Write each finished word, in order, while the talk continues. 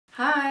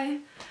Hi!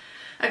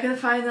 I can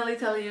finally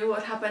tell you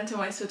what happened to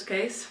my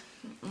suitcase.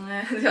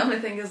 The only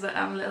thing is that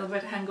I'm a little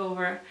bit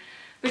hangover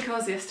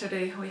because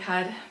yesterday we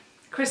had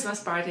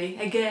Christmas party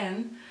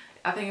again.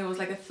 I think it was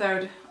like a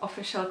third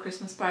official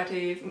Christmas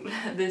party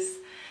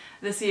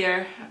this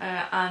year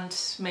and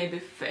maybe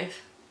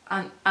fifth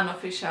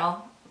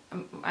unofficial.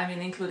 I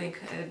mean including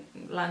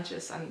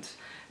lunches and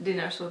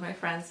dinners with my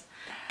friends.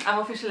 I'm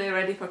officially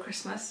ready for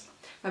Christmas.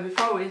 But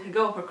before we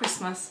go for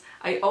Christmas,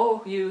 I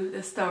owe you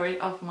the story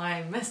of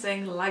my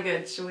missing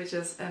luggage, which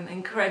is an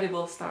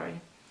incredible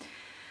story.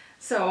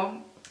 So,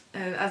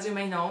 as you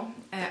may know,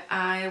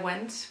 I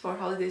went for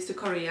holidays to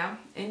Korea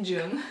in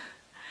June.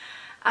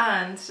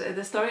 And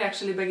the story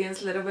actually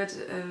begins a little bit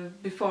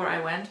before I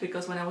went,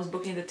 because when I was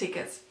booking the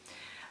tickets.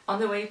 On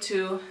the way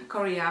to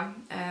Korea,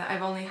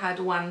 I've only had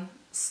one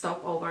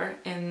stopover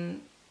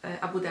in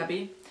Abu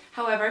Dhabi.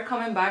 However,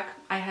 coming back,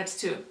 I had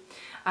two.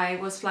 I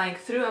was flying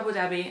through Abu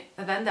Dhabi,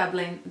 then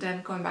Dublin,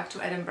 then coming back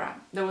to Edinburgh.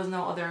 There was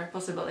no other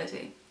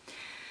possibility.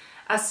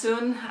 As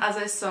soon as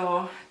I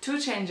saw two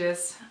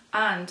changes,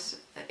 and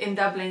in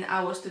Dublin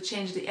I was to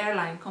change the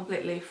airline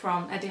completely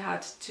from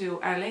Etihad to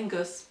Aer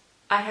Lingus,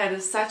 I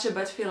had such a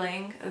bad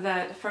feeling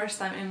that first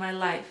time in my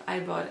life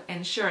I bought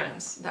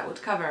insurance that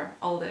would cover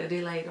all the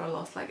delayed or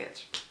lost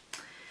luggage.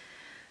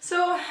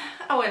 So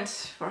I went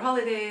for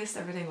holidays,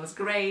 everything was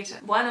great.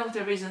 One of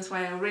the reasons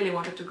why I really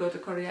wanted to go to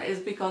Korea is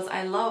because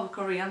I love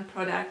Korean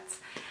products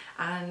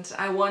and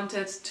I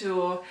wanted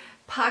to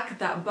pack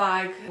that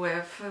bag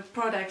with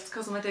products,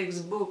 cosmetics,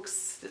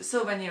 books,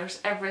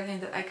 souvenirs, everything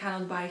that I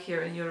cannot buy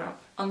here in Europe.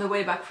 On the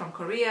way back from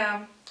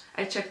Korea,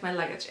 I checked my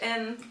luggage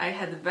in. I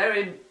had a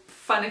very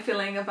funny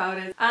feeling about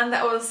it, and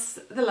that was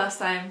the last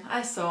time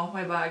I saw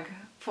my bag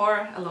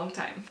for a long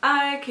time.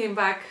 I came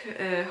back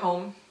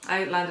home.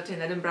 I landed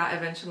in Edinburgh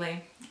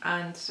eventually,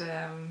 and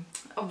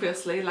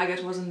obviously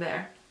luggage wasn't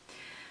there.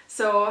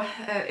 So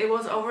it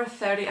was over a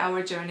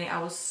 30-hour journey. I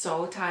was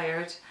so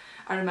tired.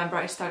 I remember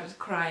I started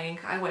crying.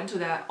 I went to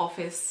the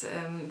office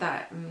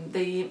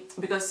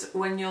because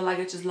when your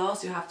luggage is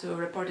lost you have to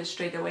report it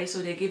straight away, so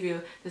they give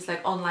you this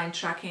like online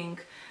tracking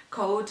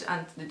code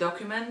and the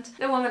document.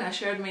 The woman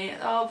assured me,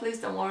 oh please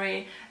don't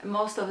worry,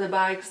 most of the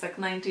bags, like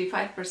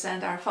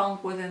 95%, are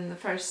found within the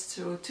first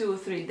 2 or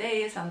 3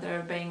 days and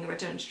they're being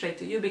returned straight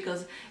to you,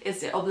 because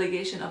it's the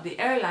obligation of the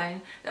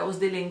airline that was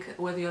dealing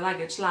with your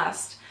luggage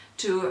last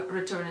to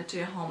return it to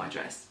your home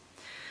address.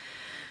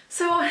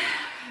 So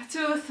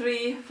 2,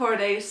 3, 4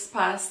 days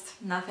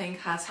passed, nothing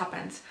has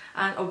happened,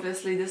 and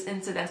obviously this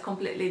incident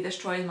completely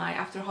destroyed my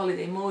after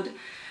holiday mood.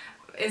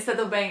 Instead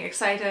of being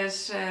excited,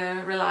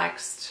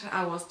 relaxed,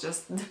 I was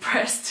just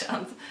depressed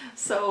and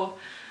so,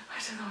 I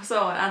don't know,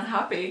 so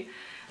unhappy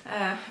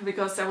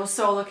because I was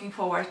so looking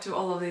forward to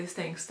all of these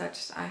things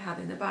that I had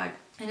in the bag.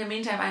 In the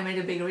meantime, I made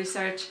a big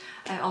research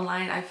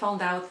online. I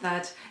found out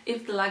that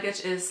if the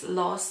luggage is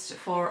lost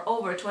for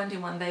over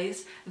 21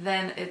 days,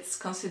 then it's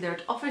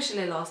considered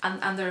officially lost, and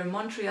under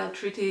Montreal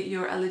Treaty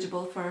you're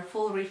eligible for a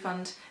full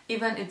refund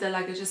even if the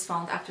luggage is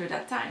found after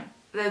that time.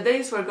 The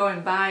days were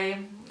going by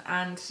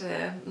and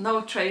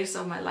no trace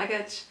of my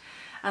luggage,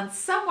 and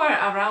somewhere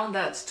around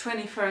that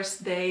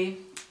 21st day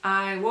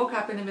I woke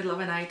up in the middle of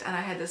the night and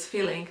I had this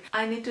feeling,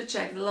 I need to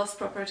check the lost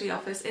property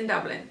office in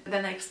Dublin.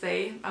 The next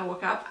day I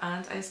woke up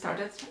and I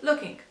started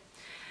looking.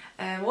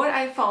 What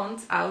I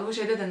found out, which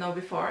I didn't know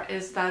before,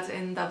 is that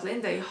in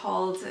Dublin they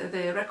hold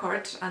the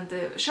record and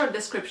the short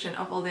description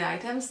of all the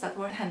items that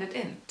were handed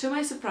in. To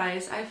my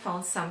surprise, I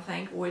found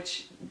something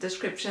which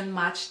description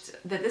matched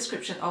the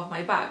description of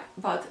my bag,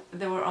 but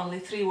there were only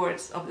 3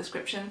 words of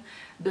description: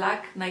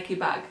 black Nike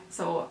bag.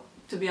 So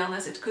to be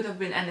honest, it could have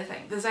been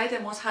anything. This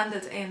item was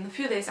handed in a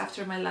few days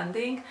after my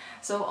landing,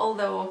 so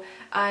although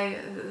I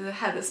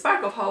had a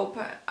spark of hope,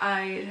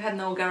 I had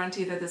no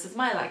guarantee that this is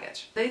my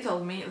luggage. They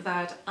told me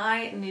that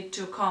I need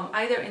to come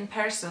either in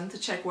person to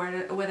check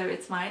whether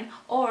it's mine,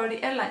 or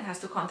the airline has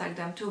to contact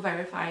them to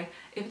verify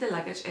if the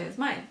luggage is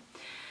mine.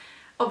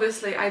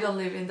 Obviously, I don't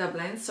live in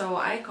Dublin, so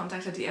I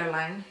contacted the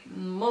airline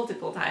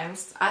multiple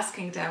times,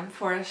 asking them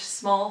for a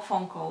small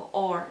phone call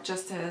or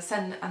just to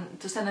send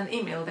an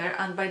email there.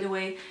 And by the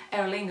way,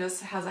 Aer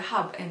Lingus has a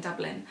hub in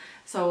Dublin,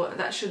 so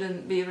that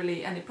shouldn't be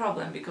really any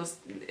problem because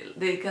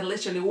they can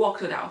literally walk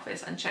to the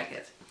office and check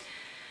it.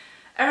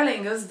 Aer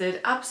Lingus did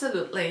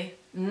absolutely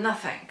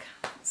nothing,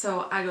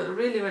 so I got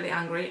really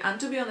angry, and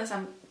to be honest,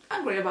 I'm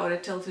angry about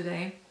it till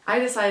today. I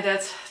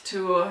decided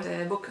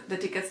to book the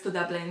tickets to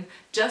Dublin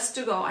just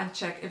to go and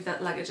check if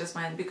that luggage is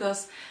mine,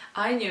 because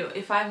I knew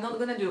if I'm not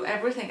gonna do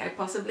everything I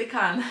possibly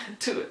can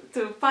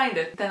to find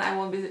it, then I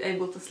won't be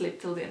able to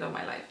sleep till the end of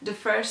my life. The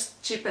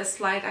first cheapest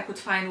flight I could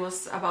find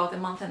was about a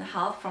month and a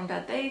half from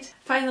that date.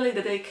 Finally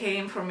the day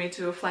came for me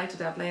to fly to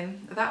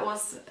Dublin. That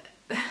was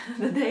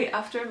the day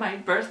after my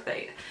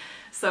birthday.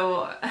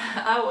 So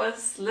I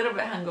was a little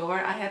bit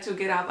hungover. I had to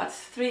get up at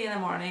 3 in the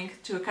morning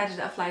to catch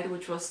that flight,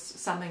 which was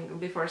something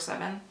before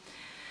 7.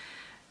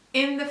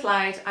 In the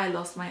flight I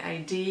lost my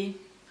ID,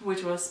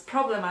 which was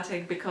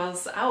problematic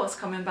because I was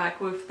coming back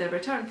with the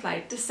return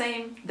flight the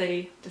same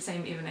day, the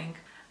same evening.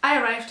 I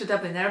arrived to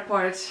Dublin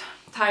airport,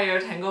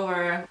 tired,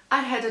 hangover.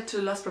 I headed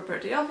to lost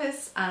property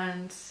office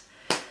and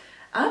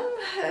I'm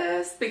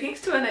speaking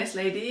to a nice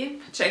lady,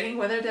 checking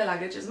whether the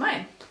luggage is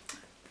mine.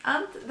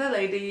 And the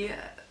lady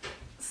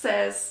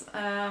says,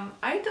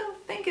 I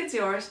don't think it's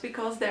yours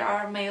because there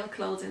are male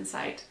clothes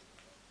inside.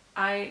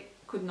 I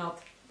could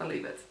not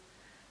believe it.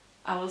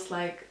 I was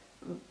like,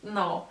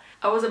 no.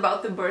 I was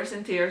about to burst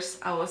in tears.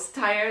 I was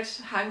tired,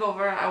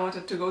 hangover, I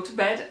wanted to go to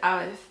bed.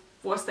 I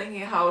was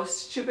thinking how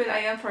stupid I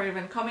am for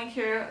even coming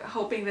here,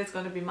 hoping that's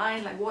going to be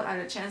mine, like what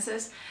are the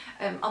chances?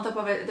 On top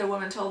of it, the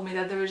woman told me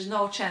that there is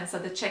no chance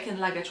that the check-in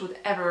luggage would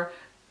ever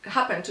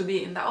happen to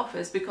be in the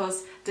office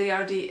because they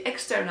are the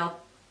external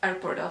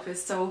airport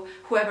office, so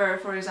whoever,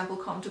 for example,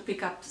 come to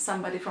pick up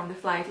somebody from the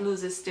flight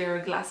loses their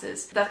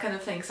glasses, that kind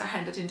of things are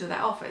handed into the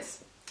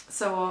office.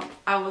 So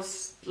I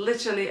was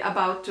literally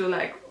about to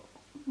like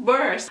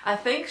burst. I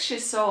think she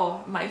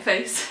saw my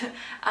face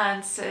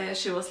and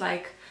she was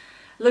like,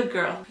 look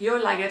girl,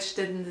 your luggage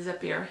didn't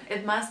disappear.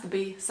 It must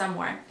be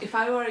somewhere. If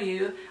I were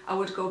you, I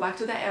would go back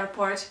to the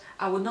airport.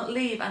 I would not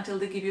leave until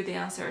they give you the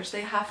answers.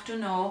 They have to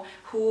know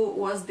who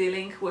was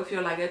dealing with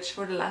your luggage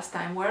for the last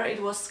time, where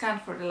it was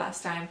scanned for the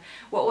last time,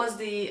 what was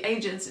the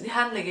agency, the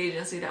handling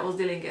agency that was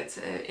dealing it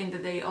in the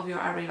day of your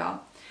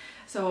arrival.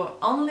 So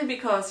only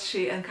because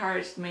she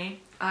encouraged me,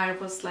 I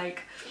was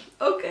like,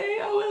 okay,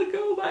 I will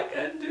go back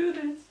and do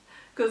this.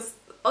 Because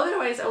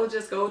otherwise I would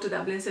just go to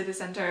Dublin city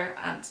centre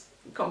and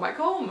come back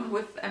home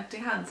with empty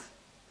hands.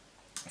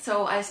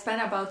 So I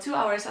spent about 2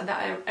 hours at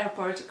the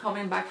airport,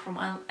 coming back from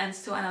one end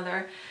to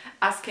another,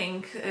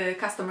 asking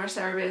customer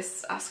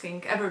service,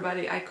 asking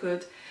everybody I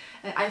could.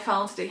 I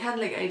found the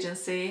handling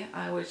agency,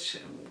 which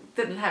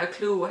didn't have a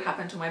clue what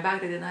happened to my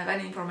bag. They didn't have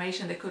any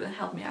information. They couldn't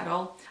help me at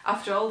all.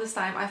 After all this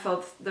time, I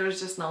thought there's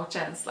just no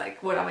chance.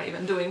 Like, what am I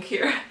even doing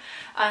here?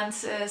 And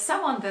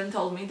someone then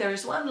told me there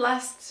is one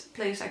last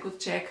place I could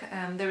check.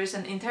 There is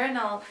an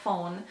internal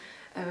phone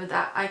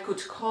that I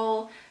could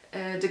call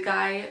the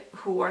guy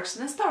who works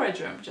in the storage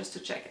room just to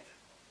check it.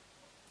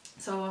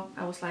 So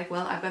I was like,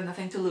 well, I've got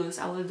nothing to lose,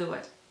 I will do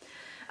it.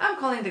 I'm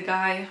calling the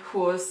guy who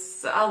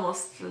was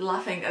almost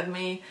laughing at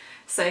me,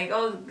 saying,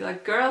 oh,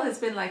 like, girl, it's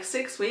been like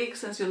 6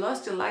 weeks since you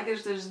lost your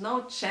luggage, there's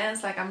no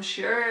chance, like, I'm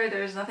sure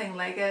there's nothing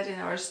like it in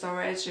our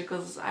storage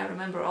because I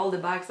remember all the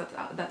bags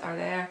that are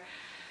there.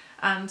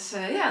 And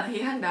yeah,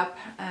 he hung up,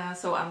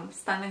 so I'm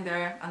standing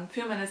there and a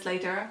few minutes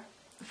later,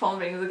 the phone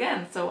rings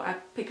again, so I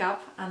pick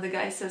up and the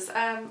guy says,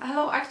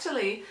 hello,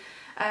 actually,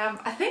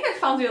 I think I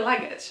found your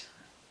luggage.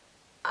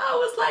 I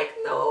was like,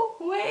 no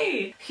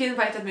way! He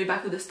invited me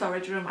back to the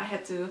storage room. I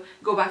had to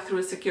go back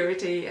through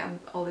security and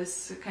all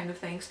these kind of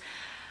things.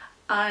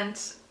 And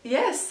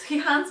yes, he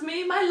hands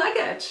me my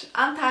luggage,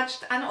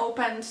 untouched,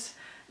 unopened,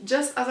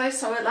 just as I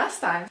saw it last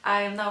time.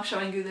 I am now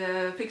showing you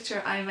the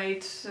picture I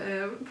made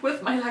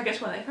with my luggage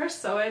when I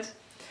first saw it.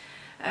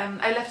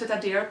 I left it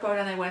at the airport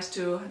and I went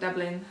to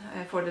Dublin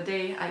for the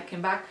day. I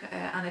came back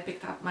and I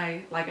picked up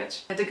my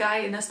luggage. The guy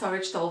in the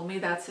storage told me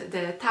that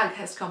the tag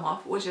has come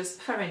off, which is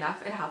fair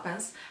enough, it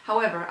happens.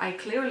 However, I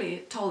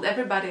clearly told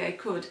everybody I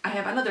could, I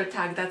have another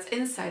tag that's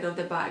inside of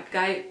the bag. The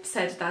guy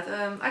said that,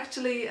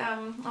 actually,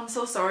 I'm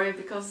so sorry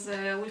because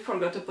we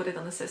forgot to put it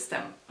on the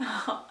system.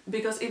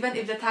 Because even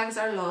if the tags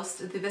are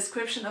lost, the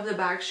description of the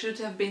bag should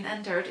have been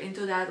entered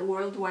into that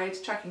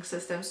worldwide tracking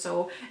system,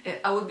 so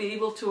I would be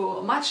able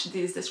to match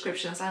these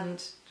descriptions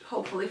and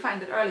hopefully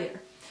find it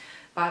earlier.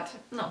 But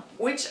no,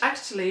 which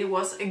actually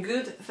was a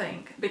good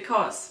thing,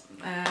 because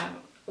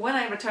when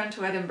I returned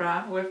to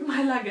Edinburgh with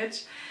my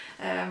luggage,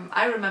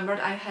 I remembered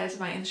I had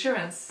my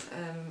insurance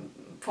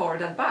for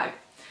that bag.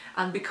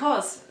 And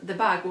because the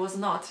bag was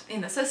not in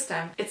the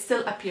system, it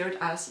still appeared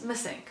as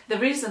missing. The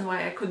reason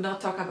why I could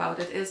not talk about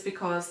it is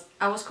because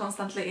I was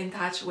constantly in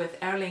touch with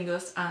Aer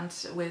Lingus and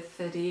with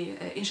the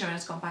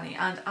insurance company,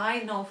 and I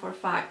know for a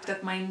fact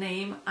that my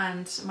name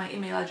and my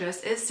email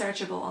address is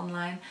searchable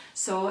online,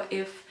 so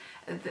if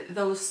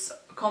those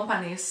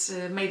companies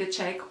made a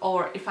check,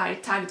 or if I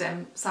tagged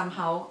them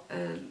somehow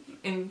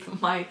in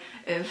my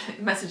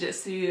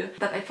messages to you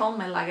that I found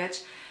my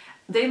luggage,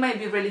 they might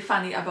be really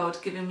funny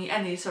about giving me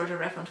any sort of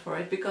refund for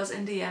it, because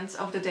in the end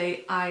of the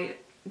day I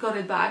got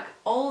it back,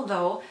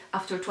 although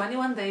after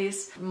 21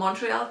 days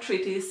Montreal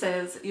Treaty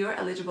says you're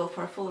eligible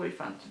for a full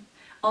refund.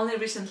 Only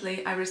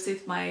recently I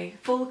received my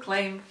full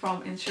claim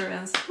from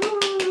insurance.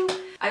 Woo!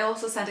 I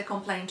also sent a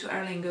complaint to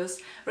Aer Lingus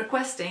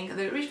requesting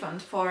the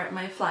refund for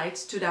my flight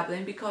to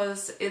Dublin,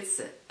 because it's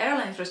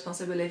airline's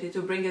responsibility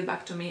to bring it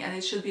back to me and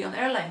it should be on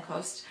airline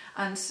cost.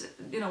 And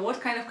you know,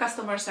 what kind of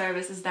customer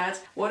service is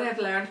that? What I've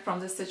learned from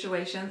this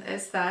situation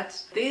is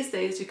that these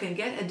days you can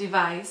get a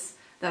device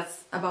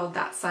that's about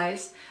that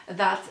size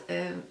that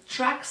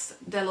tracks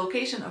the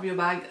location of your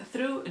bag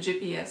through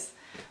GPS.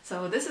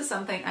 So this is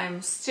something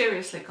I'm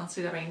seriously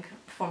considering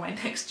for my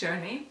next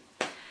journey.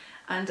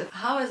 And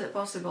how is it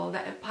possible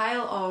that a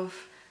pile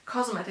of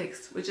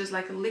cosmetics, which is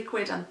like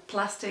liquid and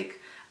plastic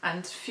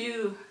and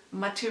few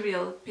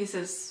material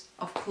pieces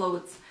of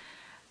clothes,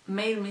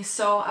 made me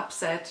so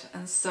upset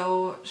and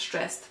so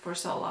stressed for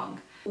so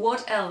long?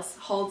 What else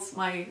holds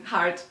my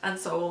heart and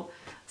soul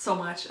so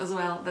much as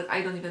well that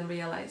I don't even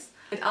realize.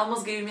 It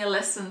almost gave me a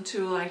lesson to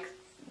like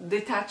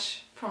detach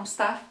from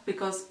stuff,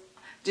 because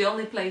the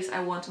only place I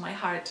want my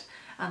heart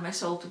and my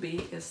soul to be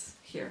is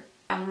here.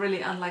 I'm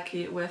really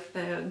unlucky with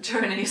the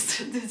journeys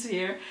this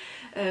year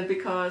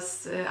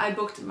because I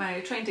booked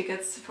my train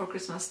tickets for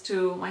Christmas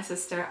to my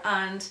sister,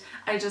 and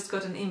I just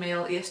got an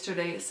email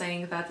yesterday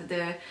saying that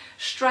the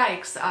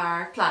strikes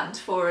are planned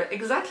for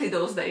exactly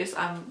those days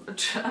I'm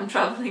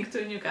traveling to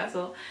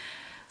Newcastle.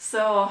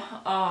 So,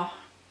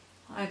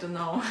 I don't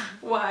know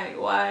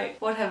why,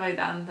 what have I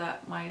done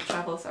that my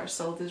travels are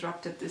so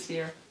disrupted this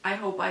year. I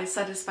hope I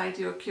satisfied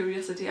your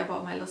curiosity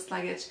about my lost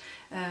luggage.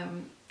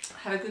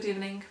 Have a good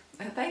evening.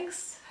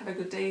 Thanks. Have a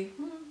good day.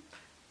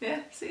 Yeah,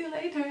 see you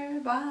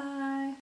later. Bye.